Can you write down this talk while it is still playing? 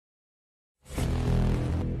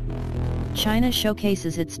China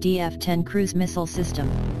showcases its DF-10 cruise missile system.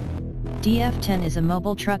 DF-10 is a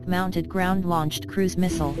mobile truck-mounted ground-launched cruise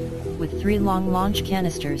missile, with 3 long launch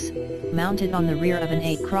canisters, mounted on the rear of an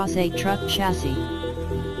 8x8 truck chassis.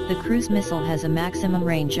 The cruise missile has a maximum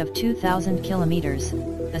range of 2,000 kilometers,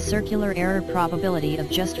 a circular error probability of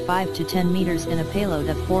just 5 to 10 meters and a payload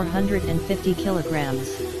of 450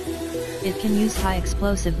 kilograms. It can use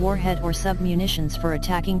high-explosive warhead or sub-munitions for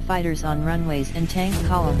attacking fighters on runways and tank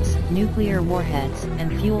columns, nuclear warheads,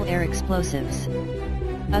 and fuel-air explosives.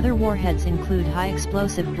 Other warheads include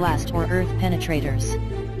high-explosive blast or Earth Penetrators.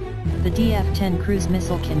 The DF-10 cruise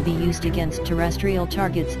missile can be used against terrestrial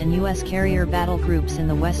targets and U.S. carrier battle groups in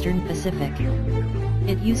the Western Pacific.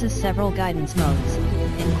 It uses several guidance modes,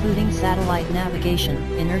 including satellite navigation,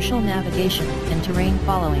 inertial navigation, and terrain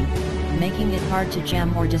following, making it hard to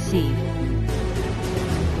jam or deceive.